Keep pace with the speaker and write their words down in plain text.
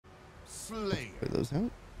flame. Clear those out.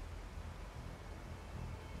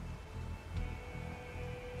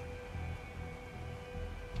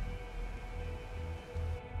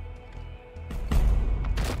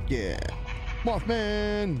 Yeah.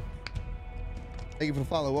 Mothman. Thank you for the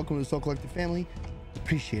follow. Welcome to the Soul Collective family.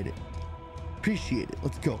 Appreciate it. Appreciate it.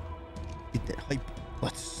 Let's go. Get that hype.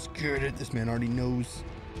 Let's get it. This man already knows.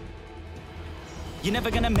 You're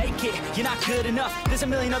never gonna make it, you're not good enough. There's a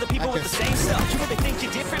million other people with the same stuff. You really think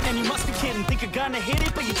you're different, and you must be kidding. Think you're gonna hit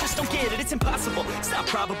it, but you just don't get it. It's impossible, it's not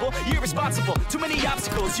probable, you're irresponsible. Too many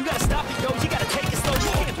obstacles, you gotta stop it, yo. You gotta take it slow,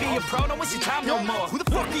 you can't be a pro. Don't waste your time no more. Who the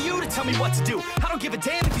fuck are you to tell me what to do? I don't give a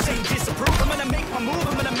damn if you say you disapprove. I'm gonna make my move,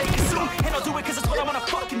 I'm gonna make it soon. And I'll do it cause it's what I wanna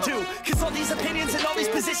fucking do. Cause all these opinions and all these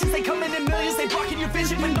positions, they come in millions, they blocking your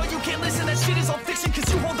vision. But no, you can't listen, that shit is all fiction. Cause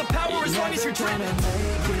you hold the power as long as you're dreaming.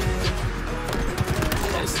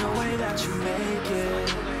 There's no way that you make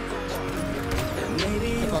it. And maybe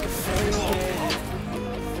you can fake it,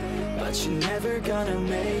 but you're never gonna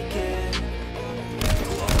make it.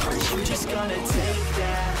 Aren't you just gonna take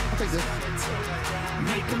that?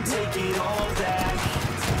 Make them take it all back.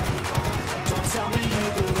 Don't tell me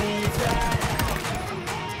you believe that.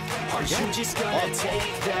 Aren't you just gonna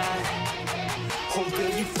take that? Or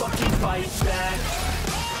will you fucking fight back?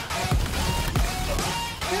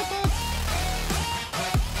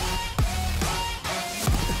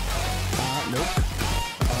 Nope.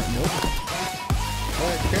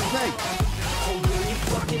 Alright, checkmate. Or will you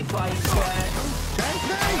fucking fight back?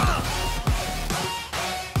 Checkmate!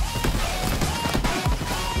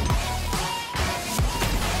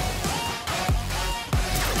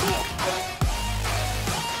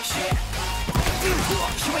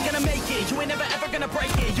 You ain't gonna make it, you ain't never ever gonna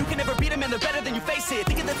break it. You can never beat them and they're better than you face it.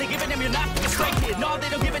 Thinking that they giving them, you're not fucking straight kid. No, they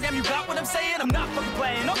don't give a damn, you got what I'm saying? I'm not fucking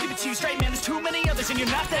playing, I'll give it to you straight, man. There's too many others and you're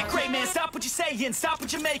not that great, man. Stop what you're saying, stop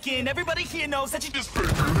what you're making. Everybody here knows that you just fake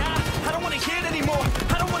it. Nah, I don't wanna hear it anymore,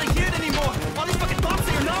 I don't wanna hear it anymore. All these fucking thoughts,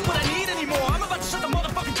 they are not what I need anymore. I'm about to shut the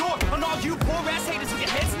motherfucking door on all you poor ass haters with your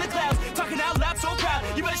heads in the clouds. Talking out loud so proud,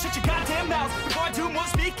 you better shut your goddamn mouth before I do more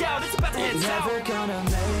speak out. It's about to head south. You're never gonna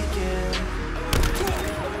make it.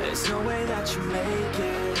 There's no way that you make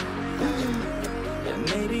it. And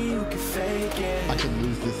maybe you can fake it, I can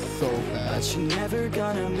lose this so but fast. you're never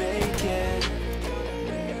gonna make it.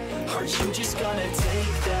 Aren't you just gonna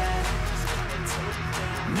take that?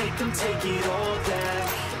 Make them take it all back.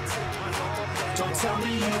 Don't tell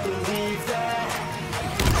me you believe that.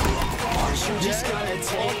 Aren't you just gonna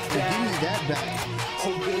take Give me that? that back.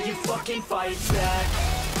 Or will you fucking fight back?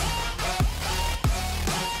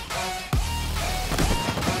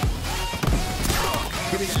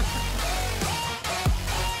 Give me that.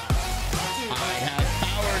 I have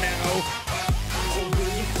power now. Or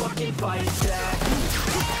will you fucking fight back?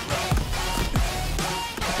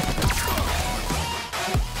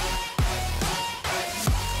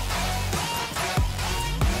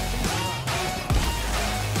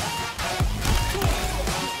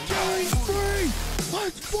 Killing spree!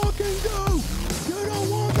 Let's fucking go! You don't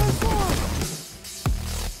want this one!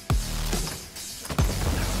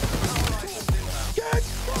 Get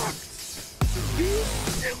fucked! You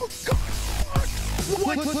still got fucked!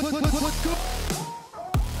 What?